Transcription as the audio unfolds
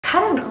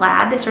kind of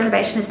glad this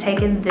renovation has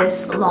taken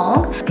this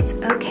long. It's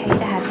okay to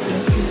have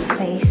empty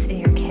space in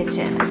your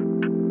kitchen.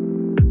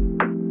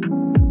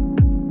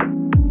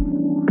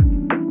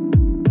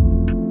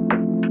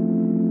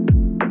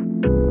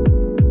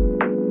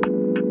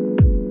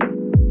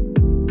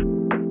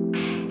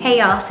 Hey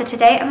y'all, so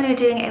today I'm going to be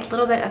doing a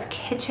little bit of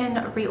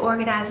kitchen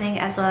reorganizing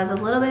as well as a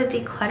little bit of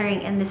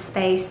decluttering in this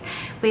space.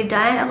 We've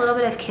done a little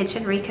bit of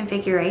kitchen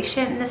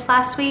reconfiguration this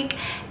last week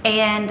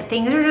and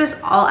things are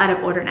just all out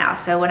of order now.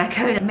 So when I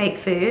go to make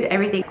food,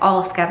 everything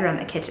all scattered around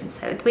the kitchen.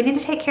 So we need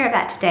to take care of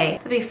that today.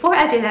 But before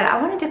I do that,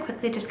 I wanted to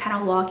quickly just kind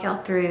of walk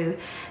y'all through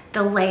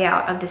the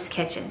layout of this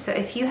kitchen. So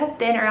if you have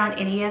been around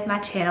any of my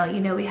channel,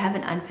 you know we have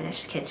an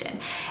unfinished kitchen.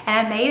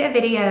 And I made a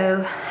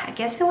video, I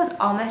guess it was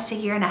almost a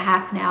year and a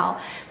half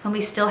now, when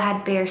we still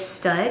had bare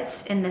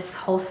studs in this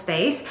whole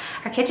space.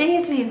 Our kitchen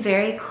used to be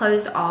very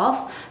closed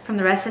off from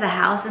the rest of the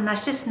house, and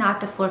that's just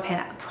not the floor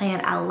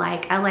plan I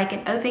like. I like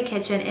an open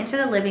kitchen into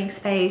the living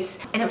space,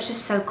 and it was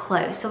just so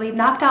close. So we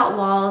knocked out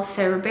walls,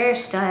 there were bare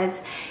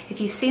studs. If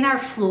you've seen our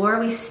floor,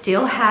 we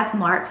still have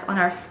marks on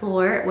our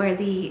floor where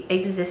the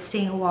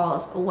existing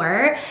walls were,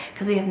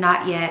 because we have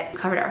not yet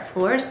covered our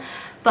floors,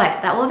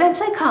 but that will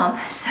eventually come.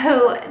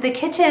 So the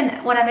kitchen,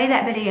 when I made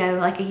that video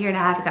like a year and a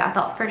half ago, I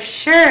thought for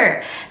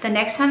sure the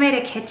next time I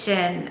made a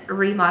kitchen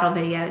remodel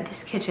video,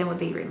 this kitchen would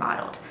be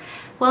remodeled.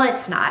 Well,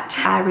 it's not.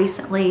 I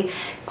recently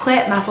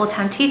quit my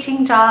full-time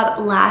teaching job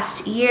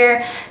last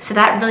year, so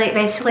that really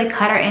basically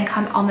cut our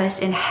income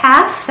almost in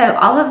half. So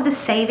all of the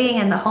saving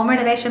and the home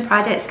renovation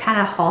projects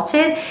kind of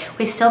halted.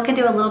 We still can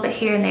do a little bit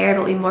here and there,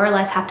 but we more or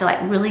less have to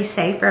like really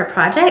save for a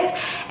project,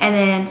 and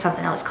then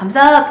something else comes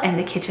up and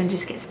the kitchen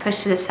just gets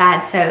pushed to the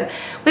side. So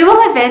we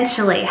will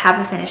eventually have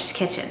a finished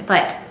kitchen,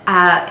 but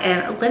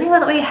living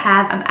with what we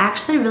have, I'm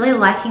actually really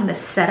liking the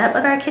setup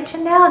of our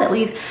kitchen now that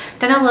we've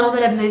done a little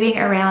bit of moving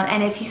around.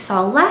 And if you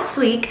saw last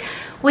week,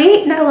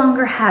 we no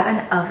longer have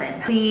an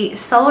oven. We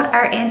sold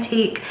our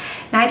antique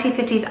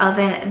 1950s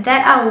oven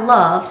that I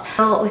loved.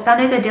 So we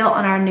found a good deal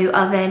on our new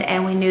oven,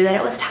 and we knew that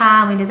it was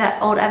time. We knew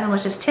that old oven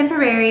was just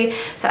temporary.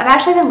 So I've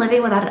actually been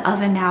living without an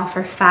oven now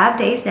for 5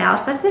 days now.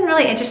 So that's been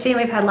really interesting.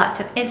 We've had lots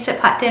of Instant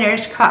Pot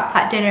dinners, crock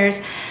pot dinners,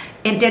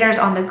 and dinners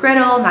on the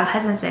griddle. My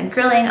husband's been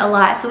grilling a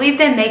lot, so we've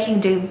been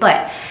making do.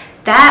 But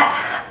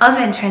that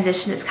oven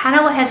transition is kind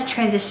of what has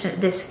transitioned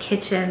this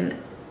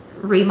kitchen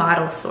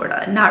remodel, sort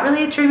of. Not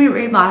really a true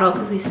remodel,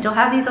 because we still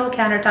have these old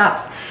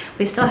countertops,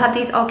 we still have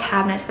these old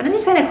cabinets, but I'm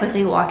just going to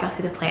quickly walk you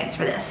through the plans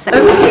for this. So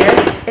over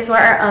here is where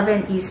our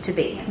oven used to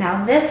be.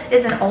 Now this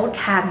is an old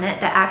cabinet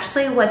that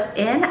actually was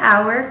in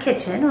our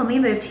kitchen when we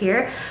moved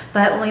here,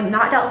 but when we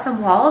knocked out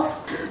some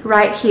walls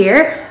right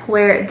here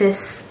where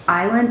this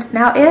island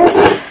now is,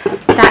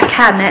 that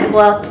cabinet,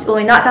 well, when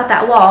we knocked out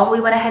that wall, we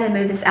went ahead and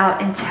moved this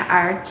out into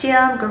our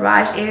gym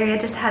garage area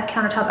just to have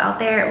countertop out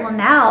there. Well,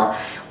 now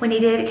we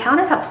needed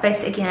countertop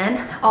space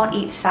again on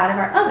each side of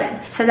our oven.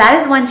 So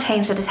that is one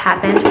change that has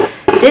happened.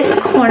 This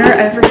corner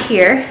over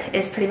here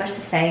is pretty much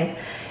the same.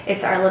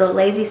 It's our little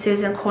Lazy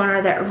Susan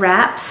corner that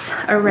wraps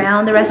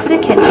around the rest of the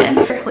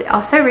kitchen. We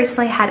also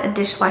recently had a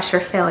dishwasher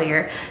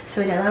failure,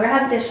 so we no longer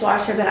have a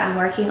dishwasher, but I'm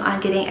working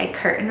on getting a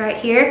curtain right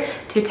here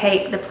to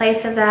take the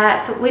place of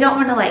that. So we don't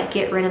want to like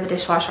get rid of the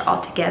dishwasher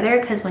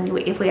altogether, because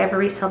if we ever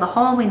resell the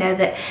home, we know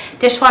that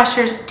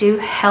dishwashers do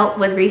help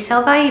with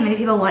resale value. Many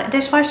people want a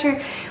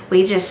dishwasher.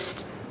 We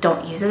just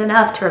don't use it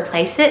enough to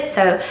replace it.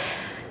 So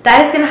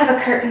that is going to have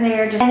a curtain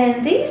there. And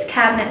then these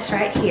cabinets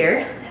right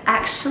here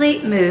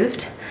actually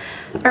moved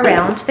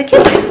around the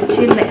kitchen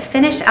to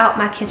finish out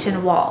my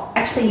kitchen wall.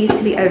 Actually used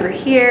to be over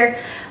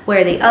here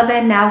where the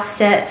oven now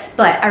sits,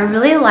 but I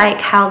really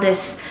like how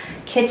this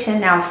kitchen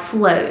now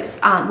flows.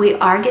 We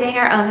are getting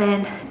our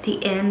oven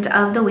the end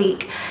of the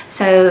week,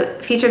 so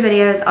future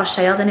videos I'll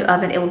show you the new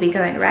oven. It will be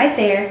going right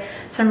there,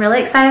 so I'm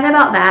really excited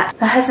about that.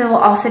 My husband will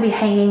also be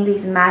hanging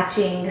these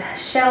matching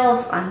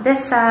shelves on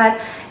this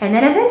side, and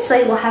then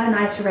eventually we'll have a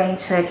nice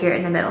range hood here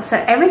in the middle. So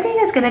everything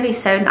is going to be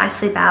so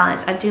nicely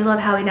balanced. I do love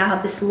how we now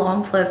have this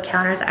long flow of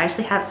counters. I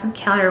actually have some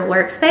counter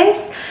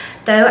workspace,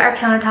 though our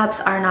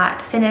countertops are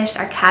not finished,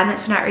 our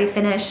cabinets are not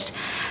refinished.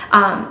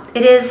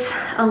 It is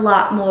a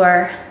lot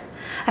more,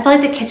 I feel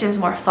like the kitchen is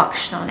more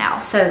functional now.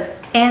 So,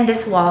 and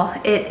this wall,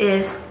 it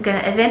is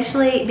gonna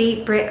eventually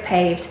be brick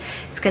paved.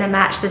 It's gonna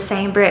match the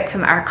same brick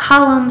from our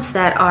columns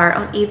that are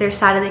on either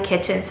side of the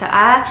kitchen. So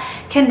I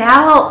can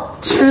now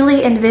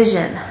truly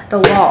envision the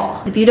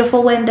wall, the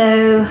beautiful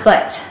window,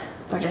 but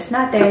we're just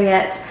not there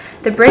yet.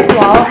 The brick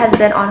wall has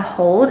been on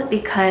hold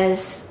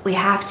because we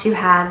have to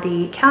have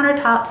the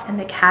countertops and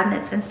the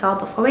cabinets installed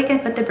before we can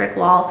put the brick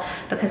wall,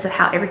 because of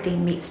how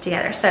everything meets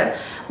together. So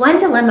one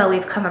dilemma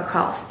we've come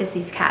across is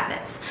these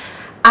cabinets.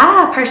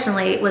 I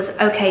personally was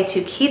okay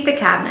to keep the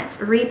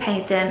cabinets,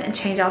 repaint them, and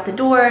change out the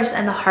doors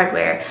and the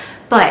hardware.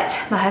 But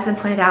my husband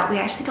pointed out we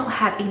actually don't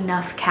have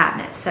enough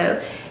cabinets.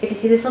 So if you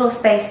see this little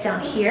space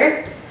down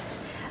here,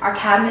 our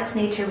cabinets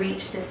need to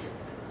reach this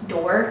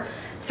door.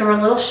 So we're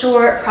a little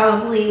short,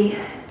 probably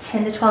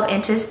 10 to 12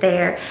 inches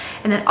there.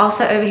 And then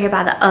also over here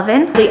by the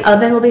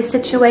oven will be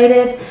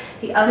situated.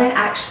 The oven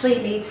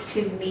actually needs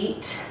to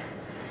meet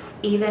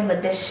even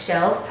with this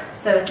shelf.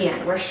 So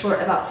again, we're short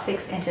about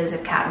 6 inches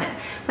of cabinet,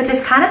 which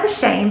is kind of a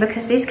shame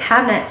because these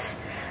cabinets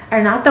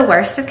are not the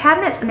worst of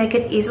cabinets and they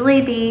could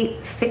easily be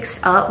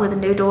fixed up with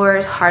new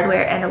doors,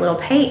 hardware, and a little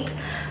paint.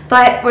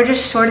 But we're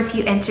just short a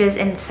few inches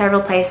in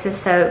several places.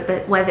 So,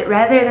 but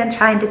rather than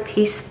trying to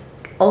piece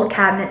old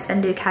cabinets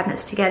and new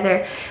cabinets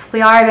together,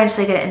 we are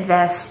eventually going to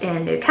invest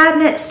in new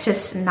cabinets,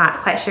 just not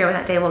quite sure when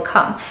that day will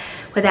come.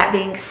 With that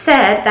being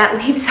said, that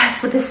leaves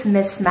us with this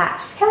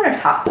mismatched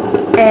countertop.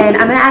 And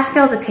I'm gonna ask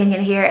y'all's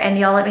opinion here and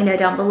y'all let me know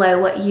down below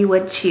what you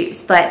would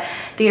choose. But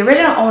the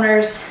original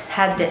owners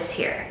had this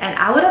here and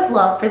I would have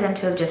loved for them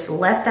to have just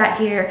left that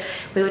here.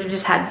 We would have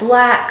just had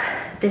black,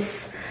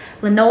 this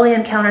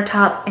linoleum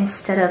countertop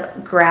instead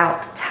of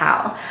grout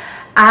tile.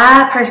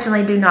 I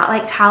personally do not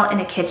like tile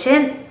in a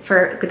kitchen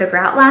for the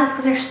grout lines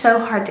because they're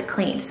so hard to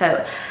clean.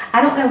 So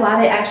I don't know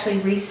why they actually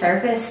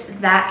resurfaced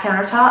that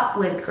countertop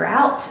with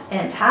grout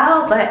and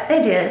tile, but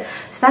they did.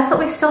 So that's what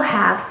we still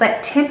have.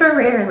 But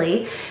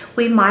temporarily,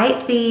 we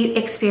might be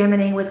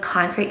experimenting with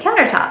concrete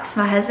countertops.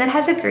 My husband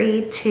has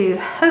agreed to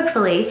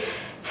hopefully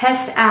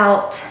test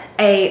out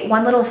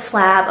one little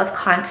slab of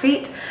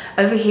concrete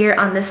over here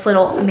on this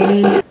little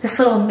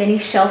mini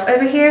shelf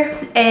over here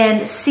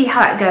and see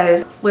how it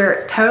goes.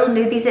 We're total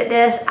newbies at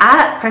this.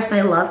 I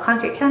personally love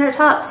concrete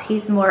countertops.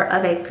 He's more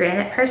of a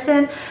granite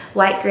person,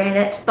 white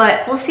granite,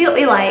 but we'll see what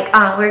we like.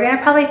 We're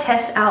gonna probably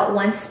test out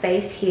one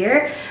space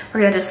here. We're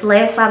gonna just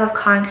lay a slab of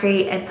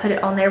concrete and put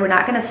it on there. We're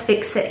not gonna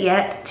fix it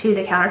yet to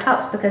the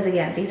countertops because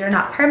again, these are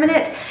not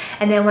permanent.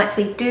 And then once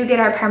we do get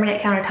our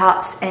permanent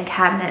countertops and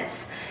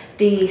cabinets,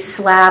 the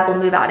slab will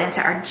move out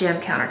into our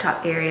gym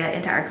countertop area,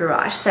 into our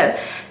garage. So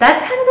that's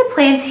kind of the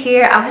plans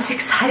here. I was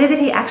excited that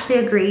he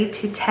actually agreed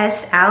to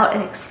test out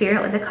and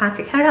experiment with the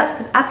concrete countertops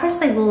because I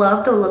personally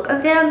love the look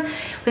of them.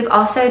 We've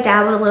also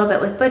dabbled a little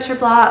bit with butcher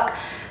block,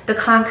 the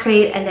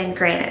concrete, and then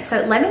granite. So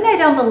let me know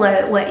down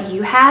below what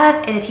you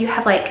have and if you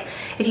have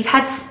if you've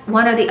had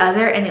one or the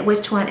other and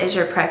which one is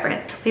your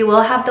preference. We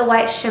will have the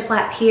white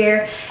shiplap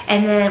here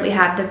and then we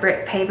have the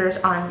brick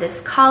pavers on this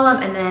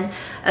column and then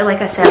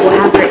like I said, we'll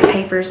have brick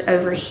pavers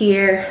over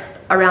here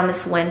around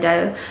this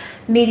window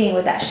meeting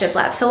with that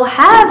shiplap. So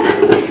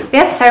we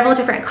have several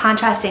different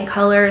contrasting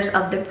colors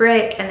of the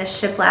brick and the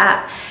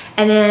shiplap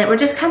and then we're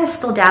just kind of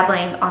still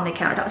dabbling on the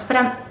countertops. But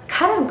I'm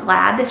kind of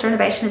glad this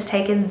renovation has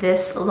taken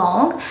this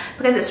long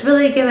because it's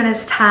really given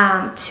us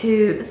time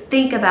to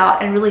think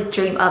about and really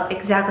dream up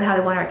exactly how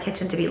we want our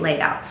kitchen to be laid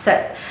out. So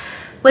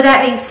with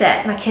that being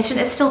said, my kitchen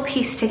is still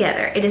pieced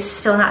together. It is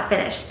still not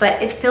finished,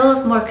 but it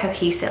feels more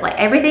cohesive. Like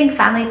everything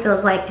finally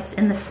feels like it's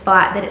in the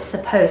spot that it's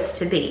supposed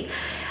to be.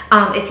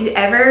 If you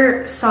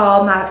ever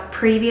saw my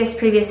previous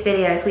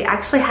videos, we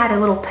actually had a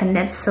little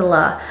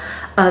peninsula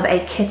of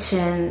a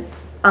kitchen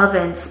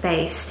oven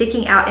space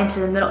sticking out into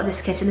the middle of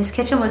this kitchen. This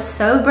kitchen was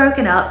so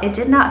broken up, it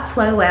did not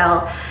flow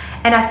well,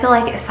 and I feel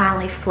like it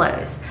finally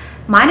flows.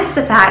 Minus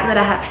the fact that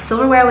I have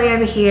silverware way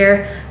over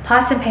here,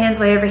 pots and pans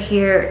way over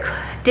here,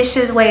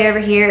 dishes way over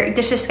here,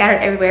 dishes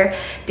scattered everywhere.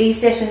 These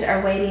dishes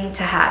are waiting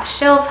to have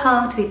shelves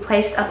hung to be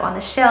placed up on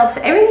the shelves.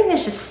 So everything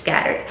is just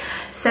scattered.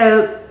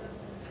 So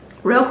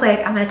real quick,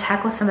 I'm gonna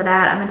tackle some of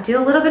that. I'm gonna do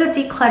a little bit of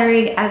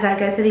decluttering as I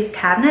go through these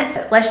cabinets.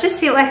 Let's just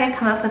see what I can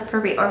come up with for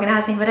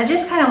reorganizing, but I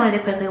just kind of wanted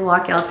to quickly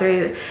walk y'all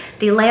through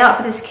the layout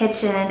for this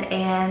kitchen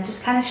and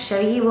just kind of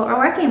show you what we're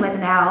working with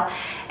now.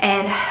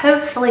 And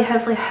hopefully,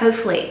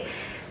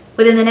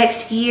 within the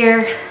next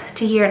year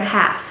to year and a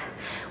half,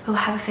 we'll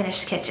have a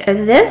finished kitchen. So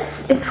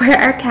this is where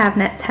our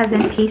cabinets have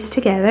been pieced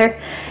together.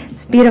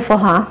 It's beautiful,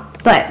 huh?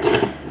 But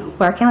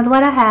working with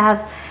what I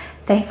have,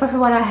 thankful for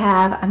what I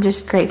have. I'm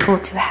just grateful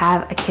to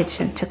have a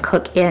kitchen to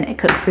cook in and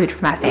cook food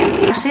for my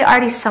family. Actually, I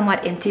already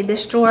somewhat emptied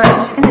this drawer. I'm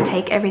just gonna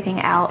take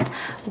everything out,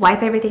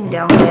 wipe everything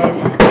down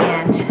good,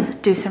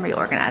 and do some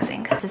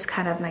reorganizing. This is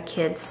kind of my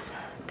kids'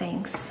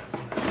 things.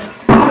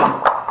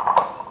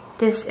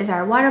 This is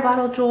our water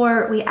bottle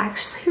drawer. We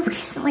actually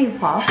recently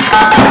lost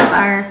one of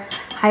our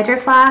hydro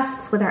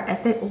flasks with our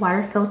Epic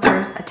water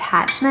filters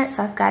attachment.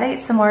 So I've got to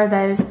get some more of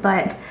those,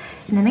 but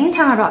in the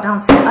meantime, I brought down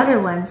some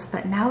other ones,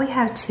 but now we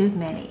have too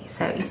many.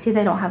 So you see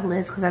they don't have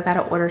lids because I've got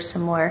to order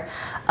some more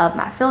of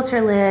my filter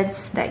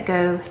lids that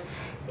go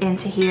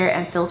into here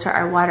and filter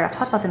our water. I've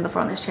talked about them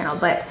before on this channel,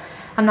 but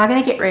I'm not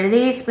gonna get rid of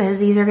these because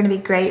these are gonna be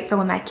great for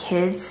when my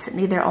kids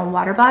need their own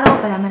water bottle,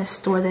 but I'm gonna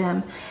store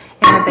them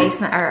in our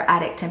basement or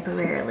attic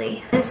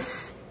temporarily.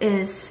 This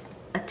is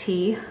a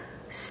tea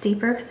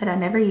steeper that I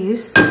never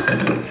use.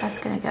 That's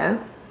gonna go.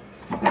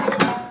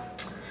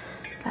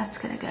 That's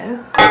gonna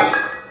go.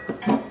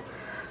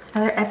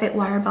 Another Epic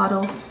water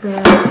bottle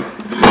lid.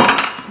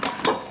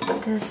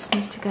 This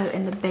needs to go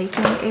in the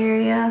baking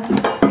area.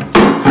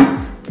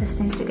 This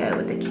needs to go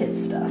with the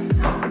kids' stuff.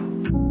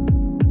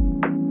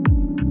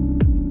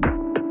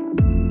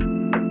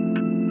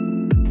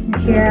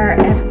 Here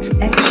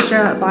are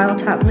extra bottle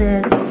top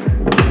lids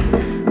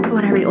for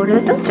when I reorder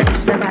the filters.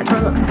 So that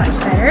drawer looks much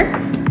better.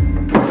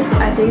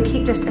 I do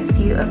keep just a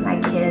few of my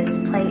kids'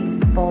 plates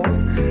and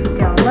bowls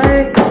down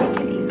low so they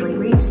can easily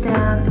reach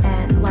them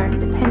and learn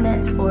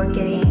independence for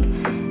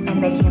getting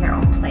and making their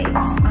own plates.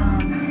 I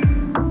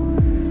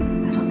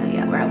don't know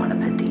yet where I want to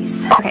put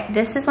these. Okay,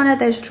 this is one of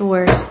those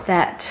drawers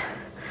that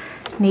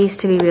needs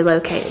to be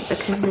relocated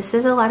because this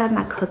is a lot of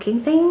my cooking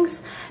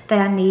things that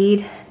I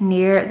need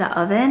near the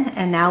oven,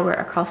 and now we're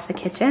across the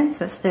kitchen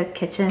since the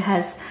kitchen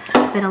has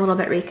been a little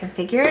bit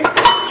reconfigured.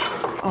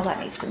 All that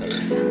needs to move.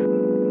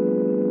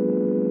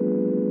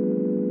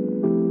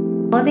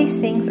 All of these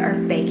things are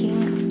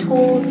baking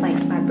tools,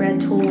 like my bread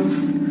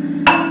tools,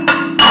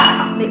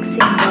 mixing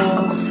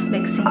bowls,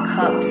 mixing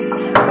cups.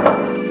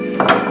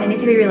 They need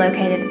to be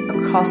relocated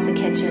across the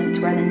kitchen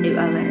to where the new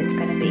oven is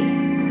going to be.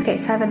 Okay,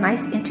 so I have a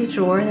nice empty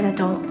drawer that I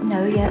don't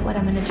know yet what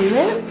I'm going to do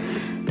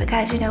with. But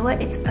guys, you know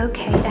what? It's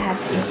okay to have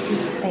empty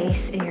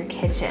space in your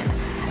kitchen.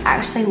 I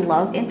actually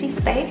love empty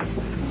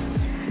space.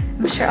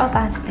 I'm sure I'll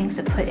find some things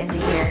to put into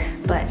here,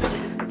 but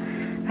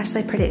I'm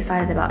actually pretty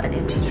excited about an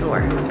empty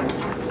drawer.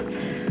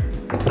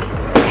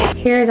 Okay,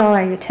 here's all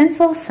our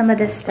utensils. Some of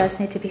this does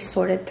need to be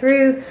sorted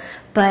through,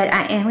 but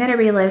I am gonna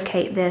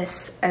relocate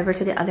this over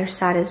to the other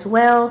side as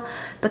well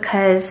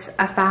because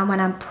I find when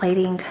I'm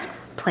plating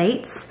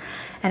plates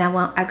and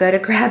I go to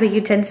grab a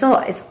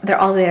utensil, they're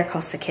all the way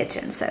across the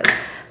kitchen. So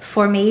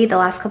for me, the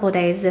last couple of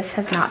days, this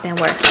has not been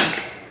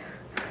working.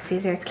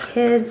 These are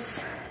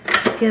kids,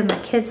 a few of my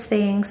kids'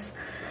 things,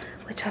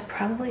 which I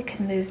probably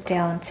could move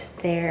down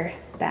to their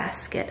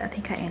basket. I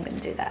think I am gonna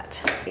do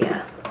that.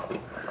 Yeah,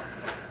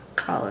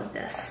 all of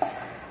this.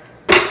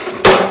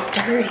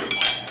 Dirty.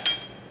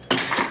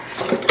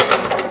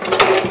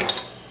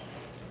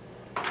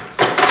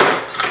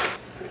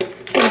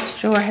 This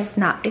drawer has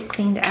not been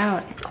cleaned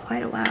out in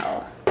quite a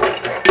while.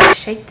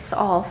 Shake this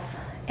off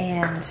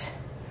and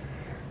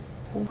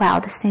wow,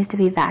 this needs to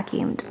be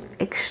vacuumed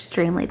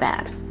extremely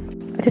bad.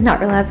 I did not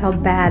realize how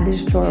bad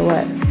this drawer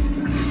was.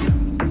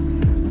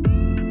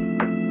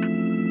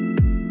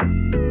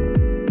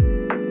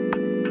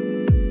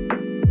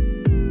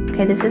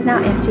 Okay, this is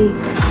now empty.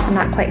 I'm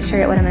not quite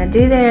sure what I'm gonna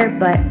do there,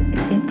 but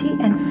it's empty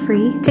and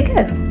free to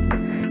go.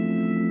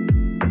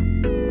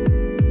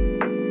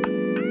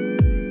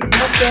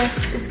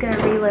 This is gonna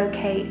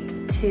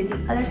relocate to the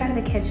other side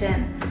of the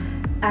kitchen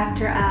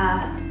after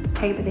I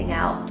take everything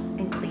out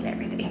and clean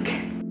everything.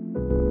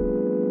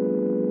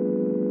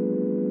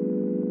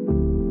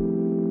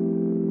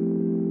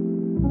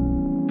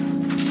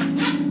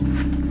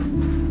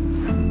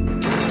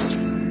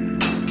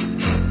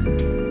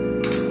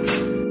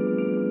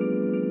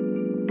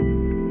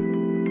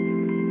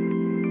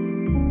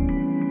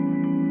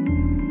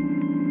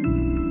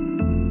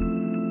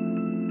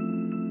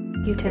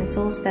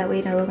 Utensils that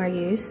we no longer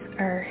use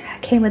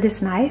came with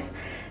this knife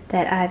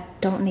that I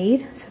don't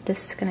need, so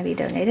this is going to be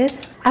donated.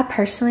 I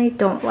personally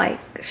don't like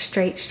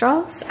straight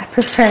straws. I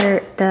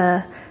prefer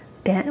the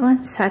bent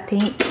ones, so I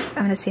think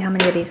I'm going to see how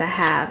many of these I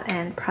have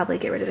and probably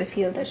get rid of a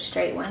few of those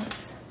straight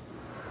ones.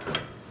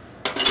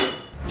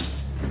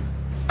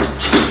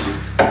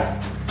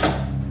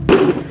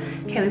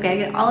 Okay, we've got to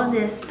get all of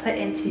this put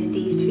into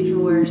these two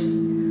drawers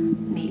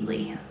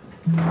neatly.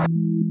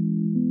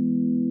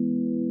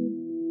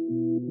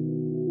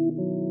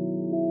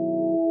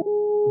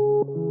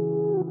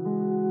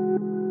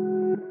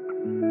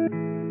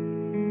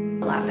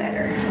 A lot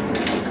better.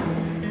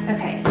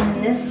 Okay,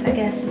 and this I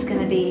guess is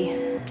gonna be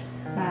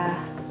my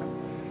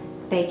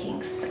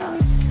baking stuff.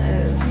 So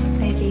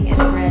baking and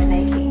bread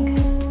making.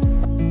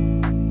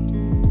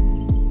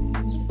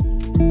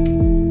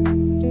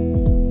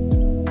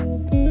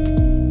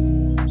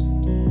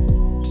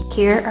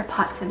 Here are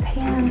pots and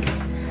pans.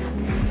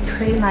 This is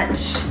pretty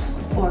much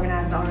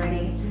organized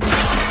already.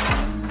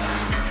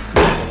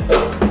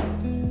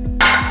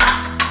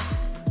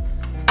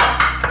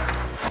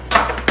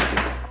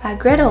 My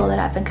griddle that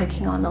I've been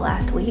cooking on the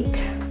last week,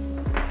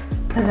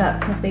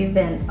 since we've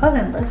been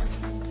ovenless.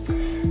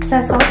 So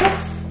I saw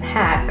this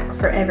hack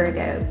forever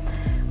ago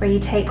where you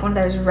take one of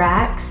those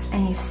racks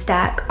and you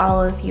stack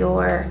all of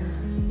your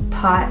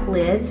pot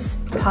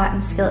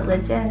and skillet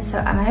lids in. So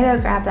I'm gonna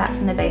go grab that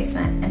from the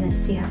basement and then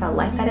see if I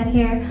like that in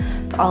here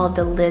for all of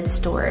the lid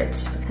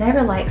storage. I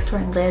never like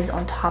storing lids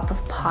on top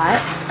of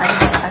pots.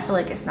 I feel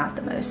like it's not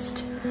the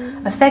most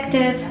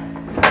effective.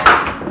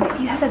 If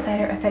you have a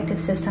better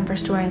effective system for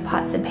storing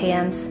pots and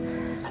pans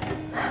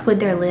with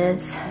their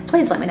lids,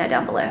 please let me know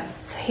down below.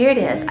 So here it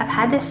is. I've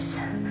had this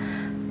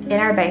in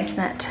our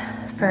basement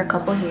for a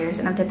couple years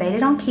and I've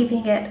debated on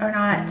keeping it or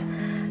not,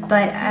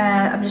 but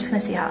I'm just gonna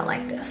see how I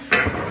like this.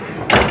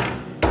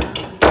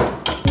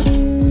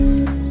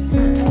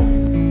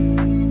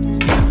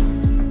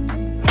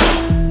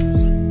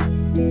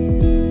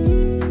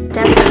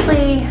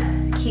 Definitely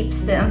keeps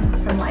them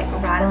from like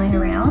rattling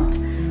around.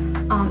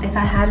 If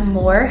I had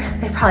more,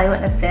 they probably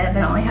wouldn't have fit,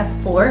 but I only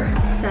have 4.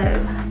 So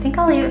I think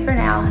I'll leave it for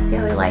now, see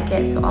how we like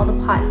it. So all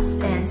the pots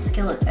and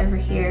skillets over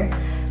here,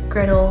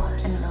 griddle,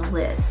 and then the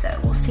lid. So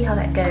we'll see how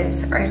that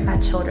goes, or if my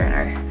children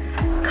are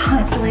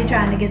constantly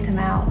trying to get them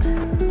out.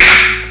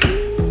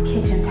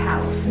 Kitchen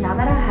towels. So now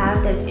that I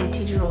have those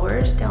empty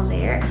drawers down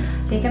there,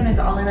 I think I'm gonna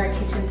put all of our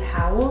kitchen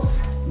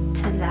towels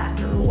to that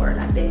drawer,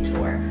 that big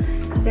drawer.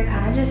 Because they're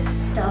kind of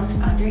just stuffed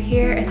under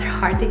here and they're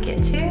hard to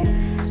get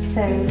to.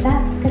 So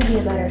that's gonna be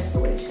a better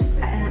solution.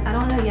 And I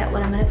don't know yet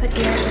what I'm gonna put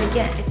here, but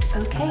again, it's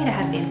okay to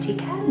have empty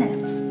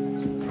cabinets.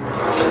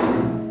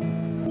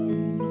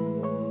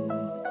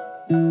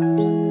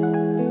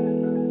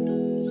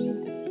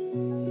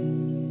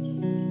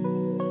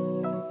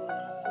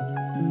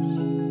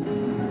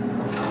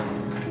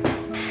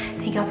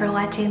 Thank y'all for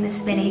watching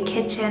this mini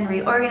kitchen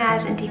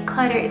reorganize and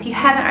declutter. If you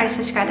haven't already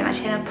subscribed to my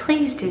channel,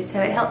 please do so.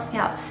 It helps me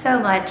out so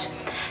much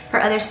for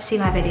others to see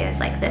my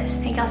videos like this.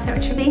 Thank y'all so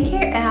much for being here,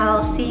 and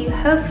I'll see you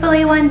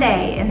hopefully one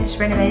day in this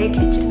renovated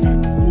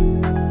kitchen.